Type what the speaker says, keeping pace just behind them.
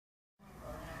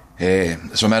Hey,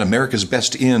 so I'm at America's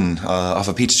Best Inn off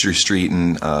of Peachtree Street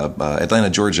in Atlanta,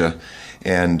 Georgia,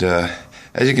 and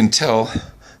as you can tell,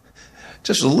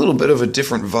 just a little bit of a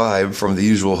different vibe from the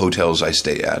usual hotels I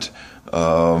stay at.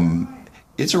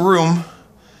 It's a room.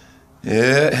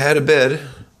 It had a bed,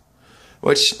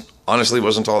 which honestly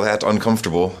wasn't all that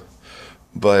uncomfortable,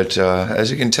 but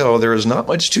as you can tell, there is not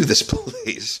much to this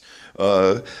place.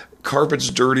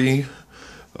 Carpet's dirty,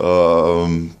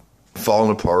 falling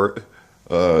apart.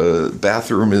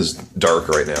 Bathroom is dark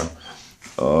right now.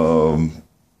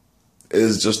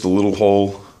 It's just a little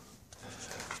hole.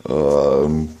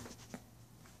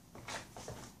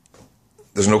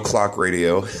 There's no clock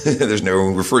radio. There's no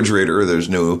refrigerator. There's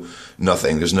no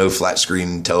nothing. There's no flat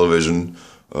screen television.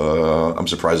 I'm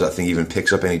surprised that thing even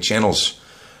picks up any channels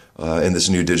in this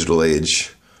new digital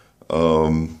age.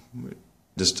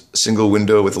 Just a single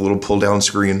window with a little pull down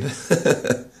screen.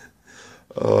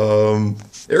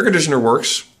 Air conditioner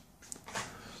works.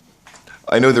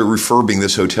 I know they're refurbing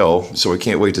this hotel, so I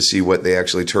can't wait to see what they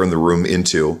actually turn the room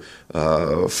into.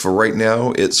 For right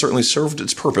now, it certainly served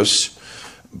its purpose,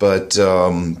 but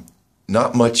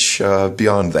not much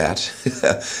beyond that.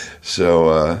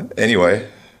 So anyway,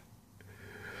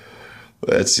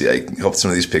 let's see. I hope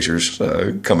some of these pictures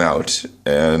come out,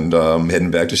 and I'm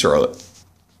heading back to Charlotte.